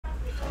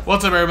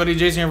What's up, everybody?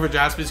 Jason here for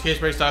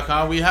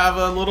JaspysCaseBreaks.com. We have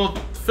a little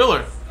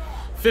filler.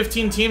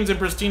 15 teams in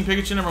Pristine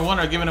Pikachu number 1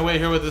 are given away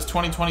here with this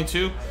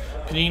 2022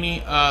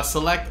 Panini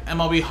Select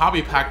MLB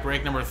Hobby Pack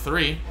break number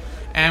 3.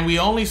 And we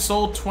only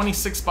sold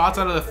 26 spots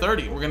out of the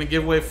 30. We're going to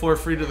give away 4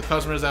 free to the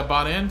customers that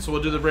bought in. So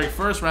we'll do the break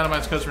first,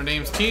 randomize customer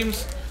names,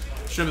 teams,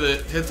 distribute the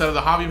hits out of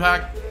the hobby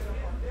pack.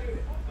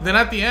 Then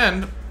at the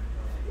end,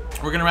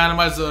 we're going to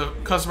randomize the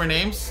customer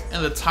names,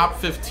 and the top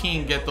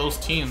 15 get those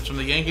teams. From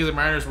the Yankees and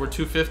Mariners, we're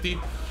 250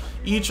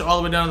 each, all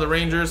the way down to the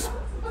Rangers.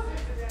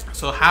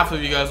 So half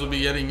of you guys will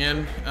be getting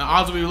in.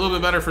 Odds will be a little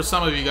bit better for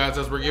some of you guys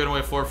as we're giving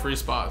away 4 free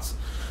spots.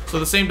 So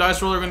the same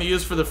dice roll we're going to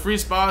use for the free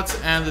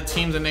spots and the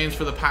teams and names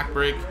for the pack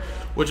break,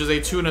 which is a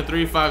 2 and a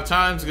 3 5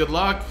 times. Good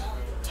luck.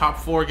 Top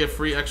 4 get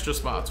free extra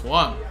spots.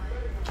 1,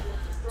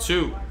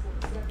 2,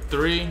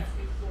 3,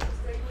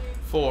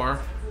 4,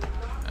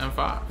 and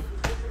 5.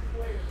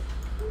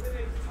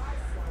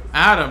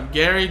 Adam,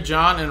 Gary,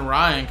 John, and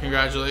Ryan,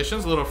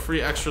 congratulations. A little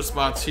free extra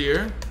spots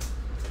here.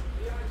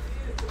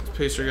 Let's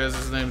paste your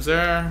guys' names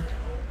there.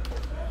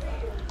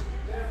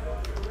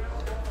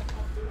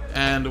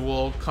 And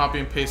we'll copy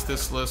and paste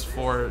this list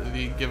for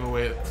the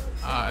giveaway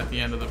at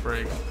the end of the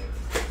break.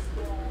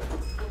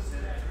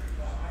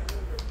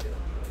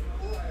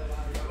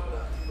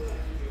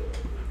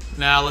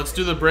 Now let's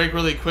do the break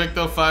really quick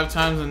though. 5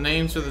 times the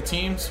names for the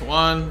teams.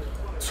 1,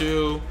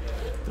 2,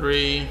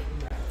 3,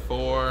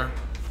 4,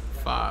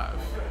 5.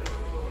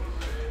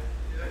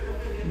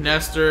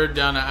 Nestor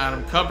down to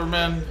Adam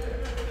Kupperman.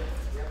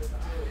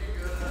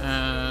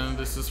 And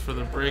this is for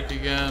the break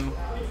again.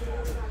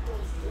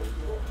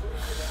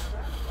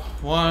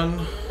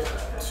 1,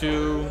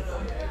 2,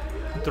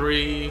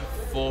 3,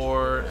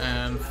 4,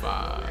 and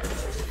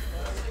 5.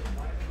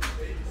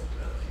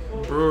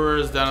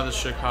 Brewers down to the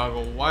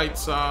Chicago White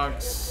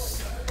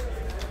Sox.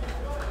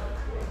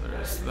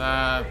 There's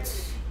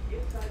that.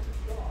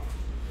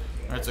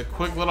 Alright, it's a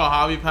quick little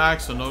hobby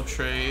pack, so no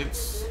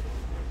trades.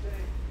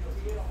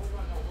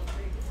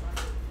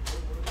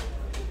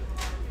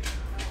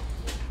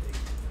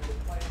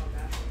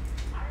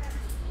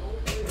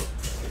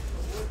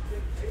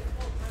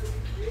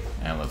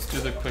 And let's do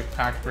the quick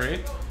pack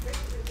break.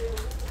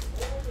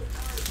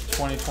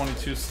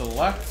 2022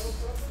 Select.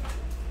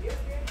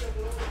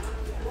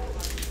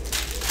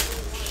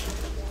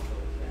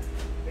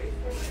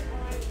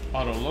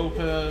 Otto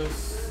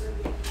Lopez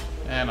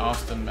and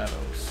Austin Meadows.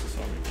 That's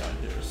all we got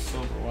here,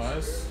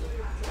 silver-wise.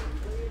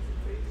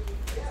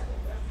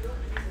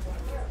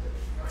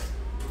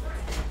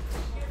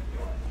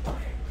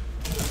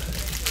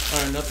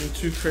 Alright, nothing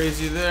too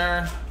crazy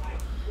there.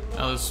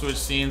 Now let's switch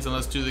scenes and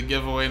let's do the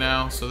giveaway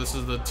now. So this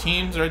is the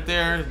teams right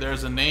there.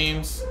 There's the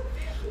names.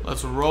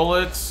 Let's roll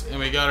it, and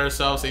we got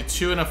ourselves a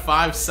 2 and a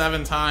 5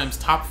 7 times.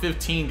 Top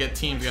 15 get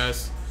teams,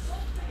 guys.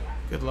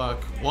 Good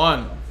luck.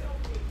 1,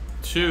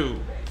 2,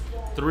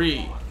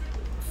 3,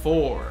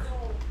 4,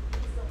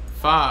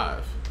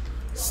 5,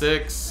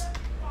 6,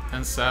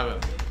 and 7.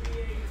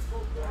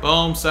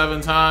 Boom,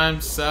 7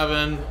 times,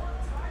 7.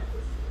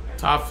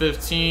 Top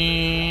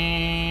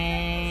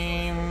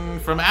 15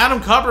 from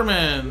Adam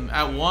Kupperman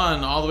at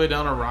 1 all the way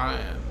down to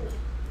Ryan.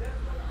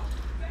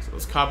 So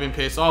let's copy and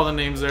paste all the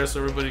names there so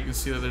everybody can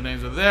see that their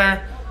names are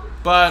there.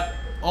 But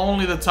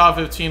only the top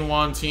 15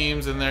 won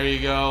teams, and there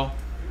you go.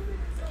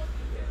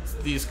 It's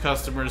these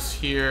customers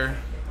here.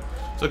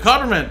 So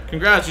Kupperman,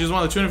 congrats, you just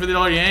won the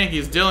 $250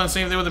 Yankees. Dylan,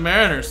 same thing with the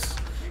Mariners.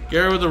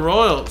 Gary with the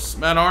Royals.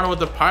 Matt Arnold with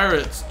the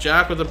Pirates.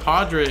 Jack with the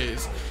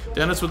Padres.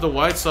 Dennis with the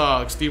White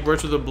Sox. Steve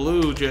Birch with the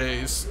Blue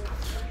Jays.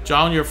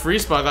 John, your free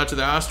spot got you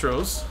the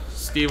Astros.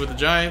 Steve with the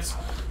Giants.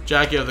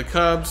 Jackie with the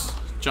Cubs.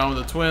 John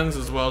with the Twins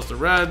as well as the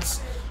Reds.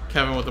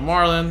 Kevin with the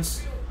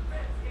Marlins.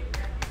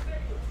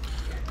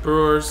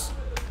 Brewers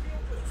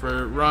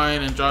for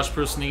Ryan and Josh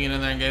Bruce sneaking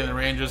in there and getting the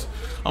Rangers.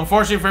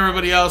 Unfortunately for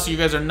everybody else, you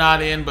guys are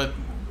not in, but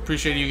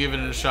appreciate you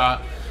giving it a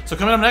shot. So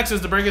coming up next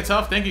is the break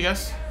itself. Thank you,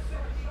 guys.